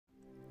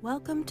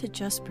Welcome to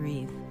Just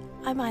Breathe.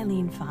 I'm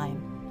Eileen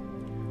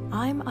Fine.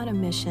 I'm on a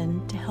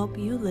mission to help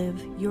you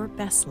live your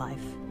best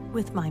life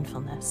with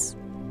mindfulness.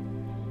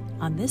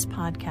 On this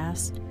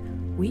podcast,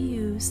 we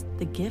use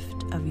the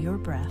gift of your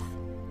breath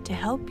to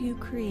help you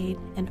create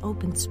an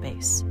open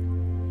space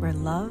where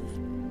love,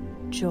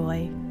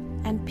 joy,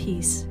 and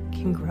peace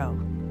can grow.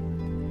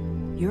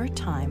 Your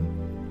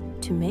time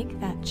to make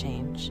that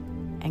change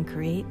and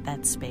create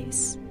that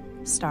space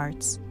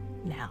starts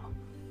now.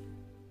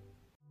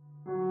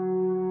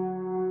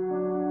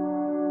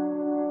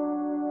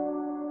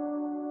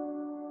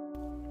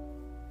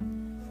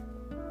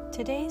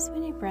 Today's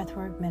mini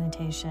breathwork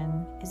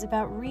meditation is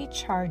about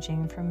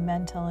recharging from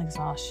mental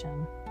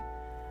exhaustion.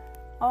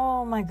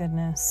 Oh my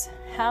goodness,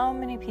 how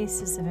many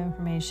pieces of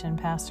information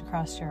passed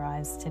across your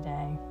eyes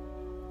today?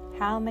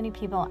 How many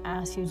people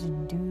asked you to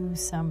do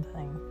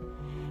something?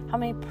 How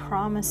many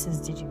promises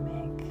did you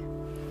make?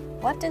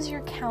 What does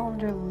your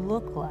calendar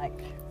look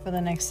like for the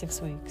next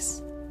 6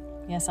 weeks?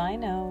 Yes, I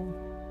know.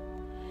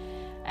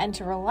 And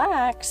to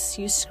relax,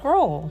 you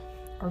scroll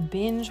or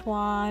binge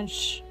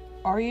watch,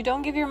 or you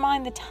don't give your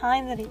mind the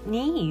time that it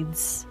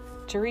needs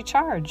to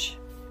recharge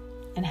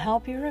and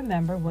help you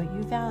remember what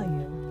you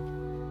value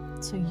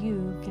so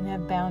you can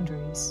have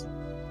boundaries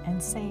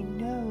and say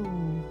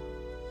no.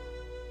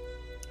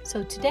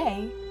 So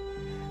today,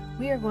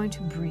 we are going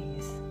to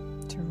breathe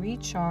to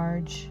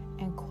recharge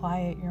and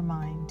quiet your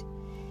mind,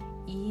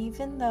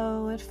 even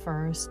though at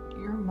first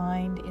your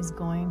mind is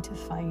going to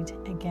fight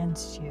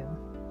against you.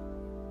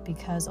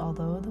 Because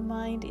although the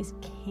mind is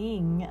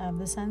king of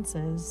the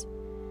senses,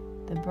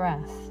 the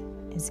breath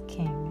is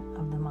king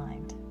of the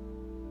mind.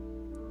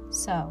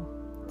 So,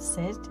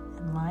 sit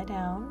and lie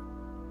down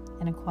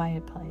in a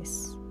quiet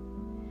place.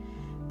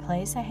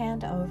 Place a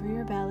hand over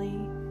your belly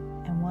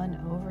and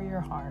one over your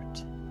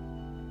heart.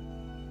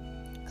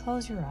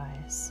 Close your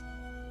eyes.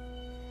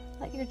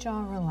 Let your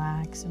jaw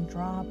relax and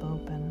drop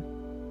open.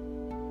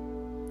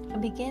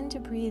 And begin to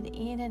breathe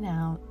in and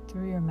out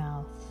through your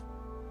mouth.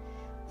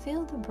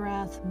 Feel the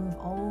breath move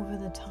over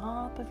the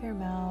top of your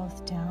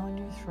mouth, down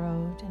your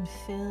throat, and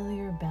fill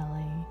your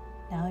belly,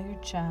 now your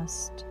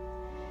chest,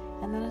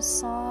 and then a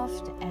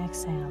soft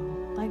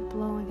exhale, like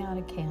blowing out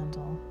a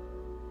candle.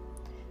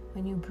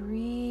 When you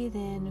breathe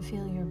in,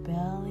 feel your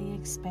belly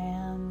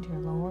expand, your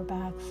lower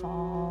back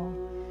fall,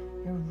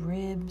 your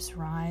ribs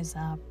rise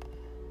up.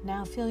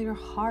 Now feel your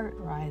heart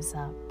rise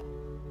up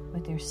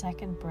with your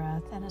second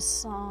breath and a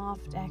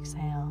soft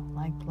exhale,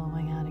 like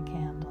blowing out a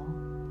candle.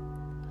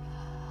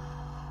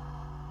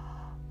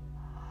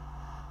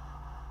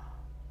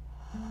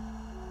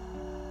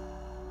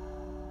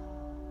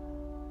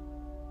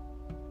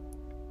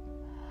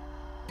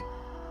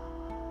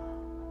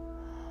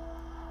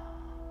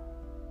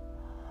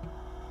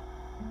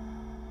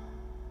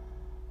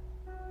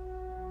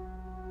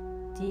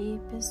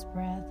 Deepest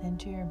breath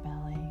into your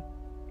belly.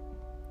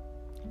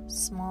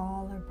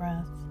 Smaller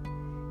breath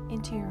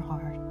into your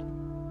heart.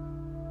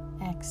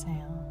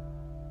 Exhale.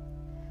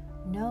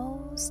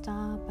 No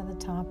stop at the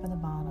top or the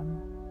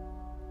bottom.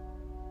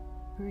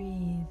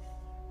 Breathe.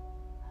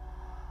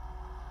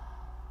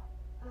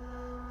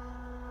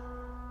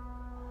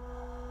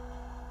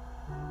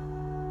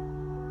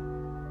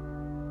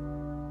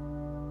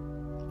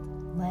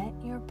 Let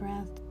your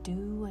breath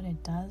do what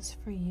it does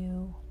for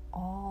you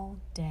all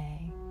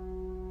day.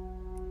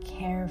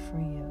 Care for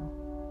you.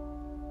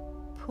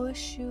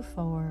 Push you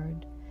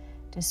forward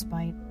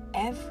despite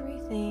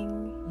everything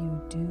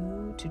you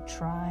do to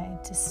try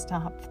to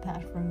stop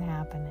that from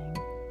happening.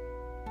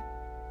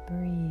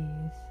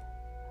 Breathe.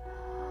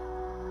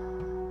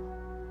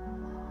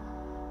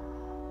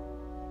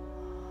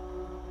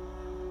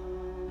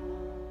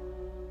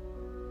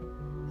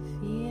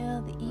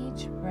 Feel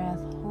each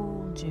breath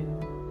hold you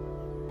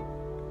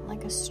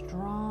like a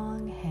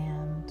strong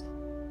hand,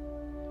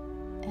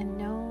 and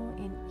know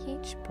in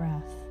each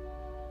breath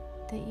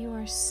that you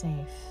are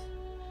safe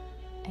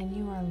and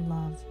you are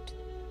loved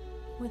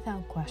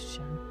without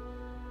question,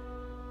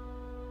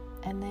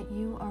 and that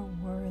you are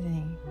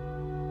worthy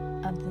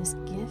of this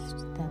gift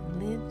that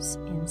lives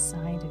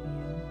inside of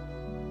you,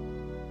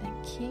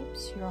 that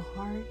keeps your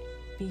heart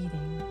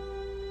beating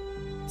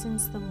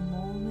since the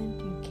moment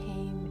you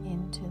came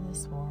into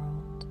this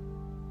world.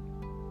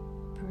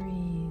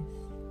 Breathe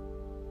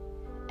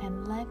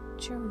and let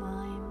your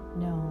mind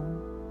know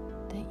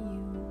that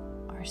you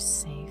are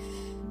safe.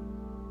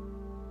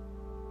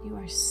 You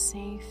are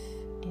safe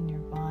in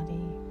your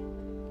body.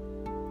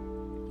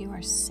 You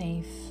are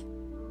safe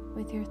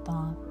with your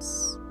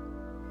thoughts.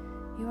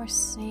 You are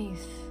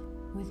safe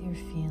with your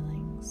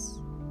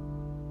feelings.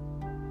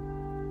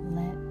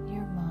 Let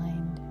your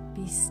mind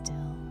be still.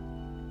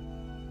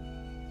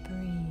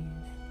 Breathe.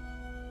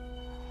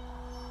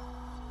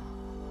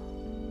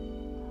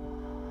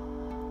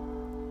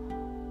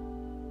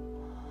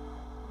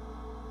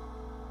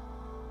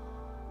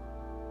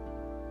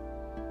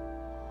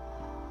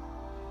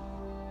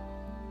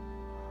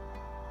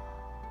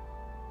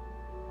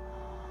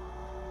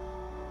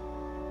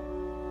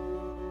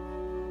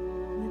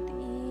 With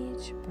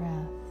each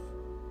breath,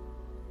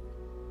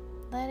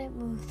 Let it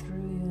move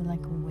through you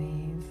like a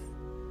wave,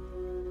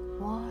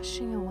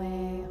 washing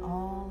away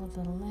all of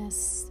the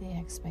lists, the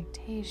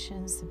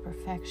expectations, the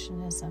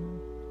perfectionism,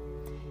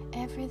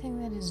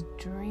 everything that is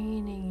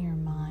draining your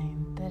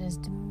mind, that is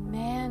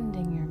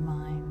demanding your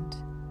mind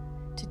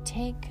to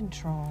take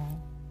control,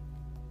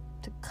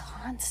 to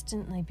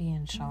constantly be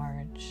in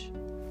charge.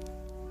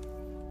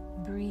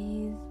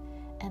 Breathe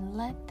and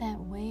let that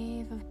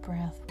wave of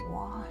breath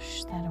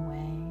wash that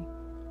away,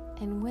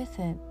 and with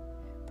it,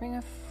 bring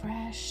a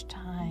fresh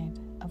tide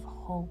of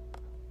hope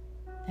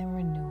and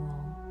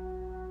renewal.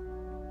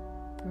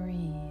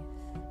 Breathe.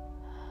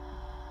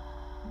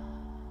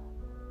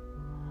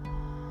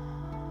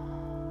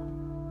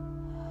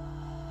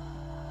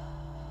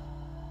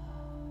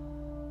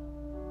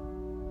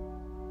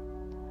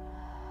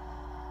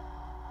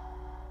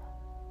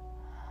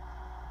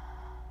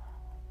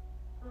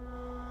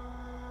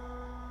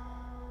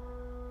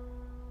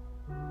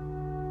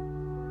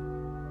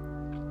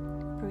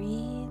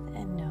 Breathe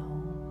and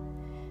know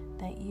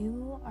that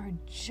you are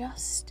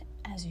just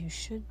as you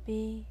should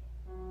be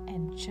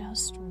and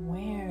just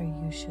where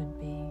you should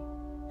be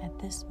at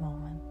this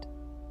moment.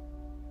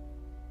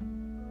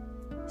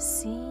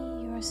 See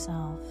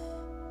yourself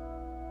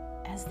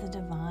as the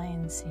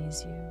divine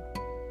sees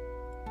you,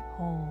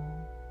 whole,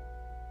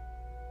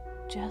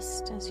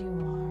 just as you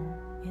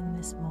are in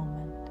this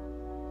moment,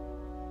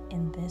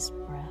 in this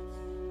breath.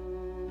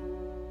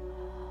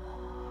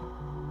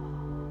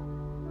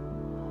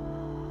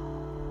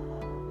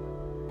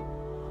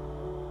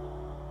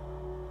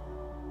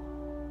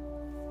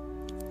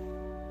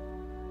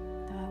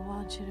 I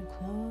want you to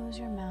close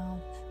your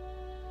mouth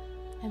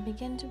and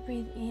begin to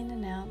breathe in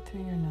and out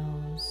through your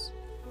nose.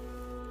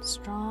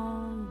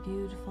 Strong,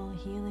 beautiful,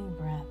 healing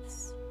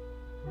breaths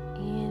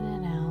in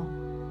and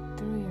out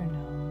through your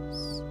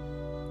nose.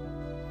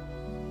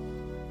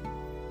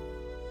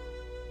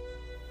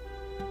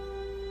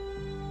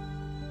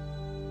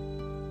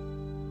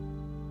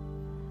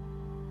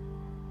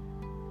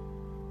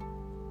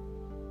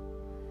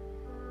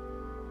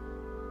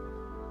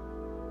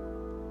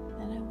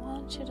 I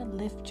want you to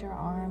lift your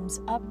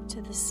arms up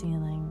to the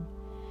ceiling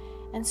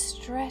and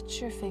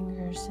stretch your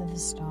fingers to the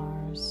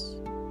stars.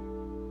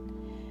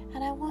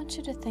 And I want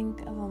you to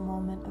think of a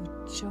moment of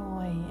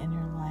joy in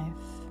your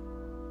life,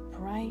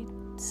 bright,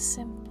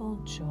 simple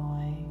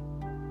joy.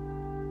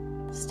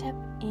 Step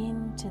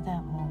into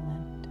that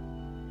moment.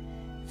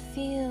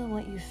 Feel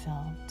what you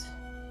felt.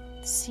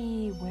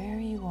 See where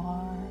you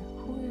are,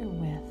 who you're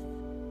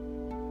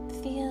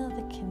with. Feel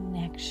the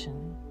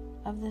connection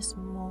of this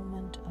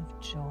moment of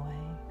joy.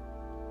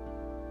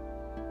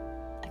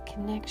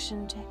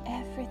 Connection to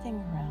everything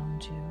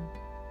around you,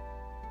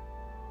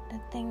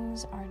 that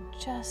things are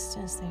just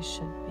as they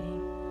should be,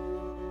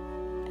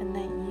 and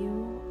that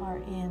you are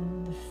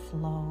in the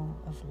flow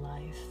of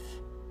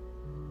life.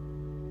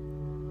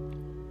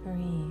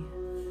 Breathe.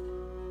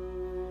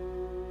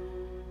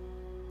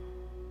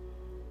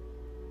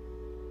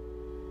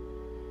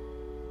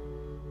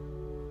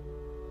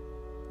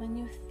 When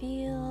you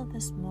feel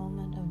this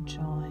moment of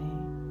joy,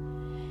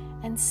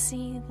 and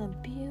see the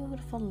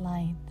beautiful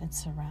light that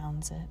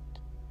surrounds it,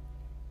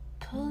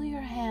 pull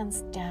your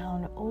hands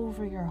down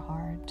over your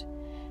heart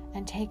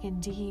and take a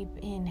deep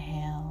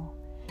inhale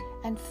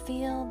and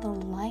feel the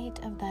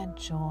light of that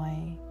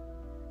joy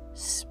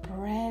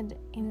spread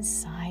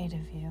inside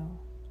of you,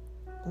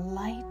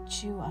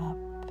 light you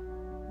up,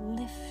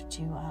 lift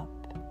you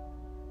up,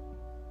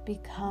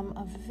 become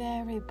a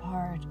very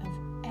part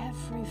of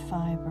every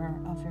fiber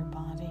of your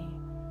body.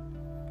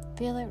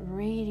 Feel it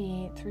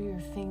radiate through your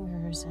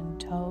fingers and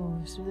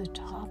toes, through the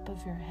top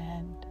of your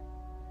head,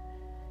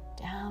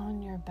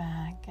 down your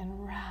back,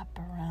 and wrap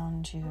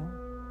around you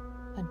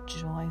a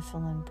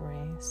joyful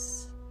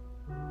embrace.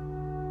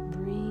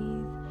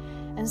 Breathe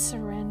and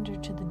surrender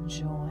to the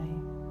joy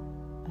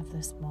of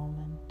this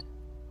moment.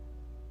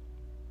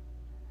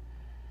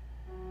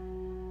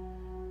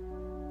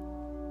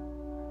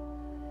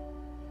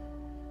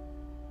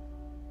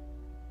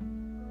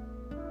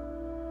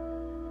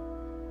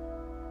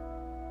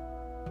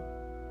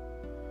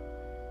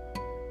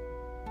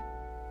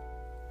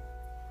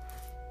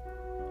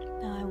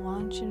 I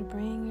want you to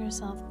bring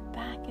yourself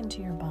back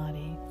into your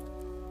body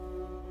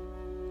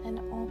and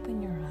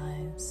open your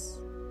eyes.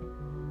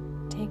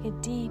 Take a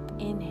deep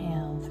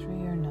inhale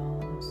through your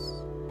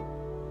nose.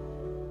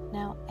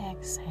 Now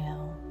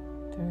exhale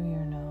through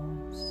your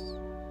nose.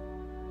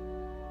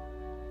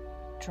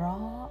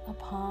 Draw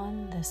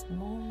upon this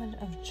moment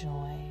of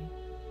joy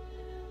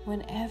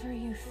whenever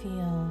you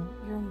feel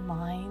your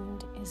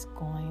mind is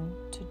going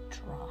to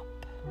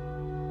drop,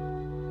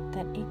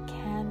 that it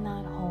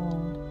cannot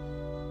hold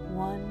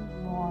one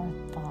more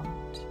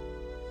thought,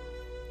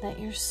 that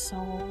your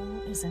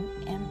soul is an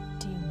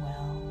empty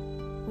well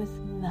with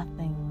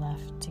nothing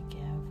left to give.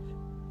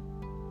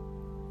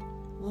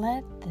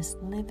 Let this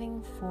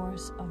living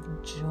force of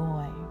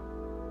joy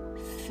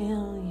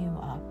fill you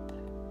up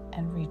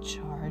and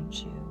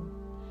recharge you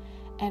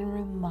and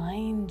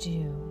remind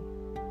you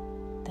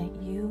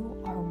that you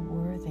are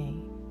worthy,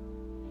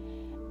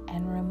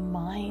 and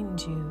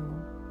remind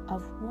you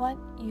what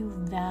you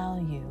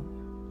value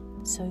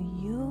so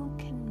you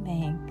can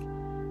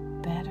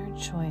make better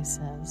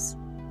choices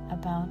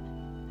about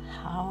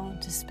how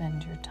to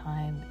spend your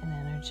time and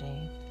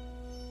energy,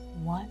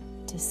 what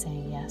to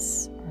say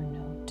yes or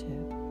no to,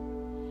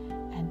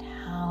 and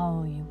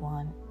how you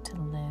want to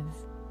live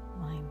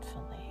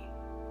mindfully.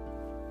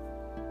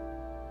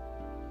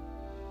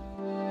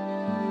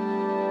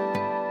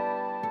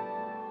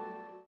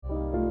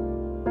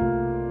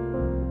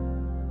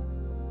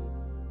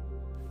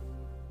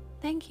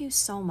 Thank you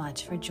so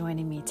much for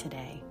joining me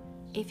today.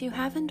 If you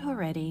haven't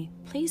already,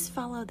 please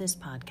follow this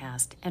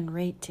podcast and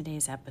rate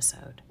today's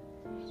episode.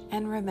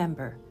 And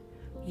remember,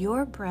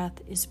 your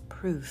breath is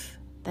proof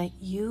that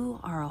you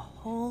are a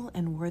whole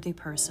and worthy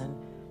person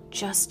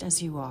just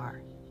as you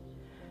are.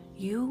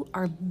 You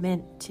are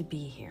meant to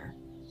be here.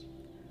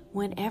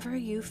 Whenever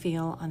you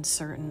feel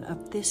uncertain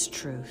of this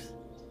truth,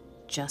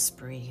 just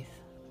breathe.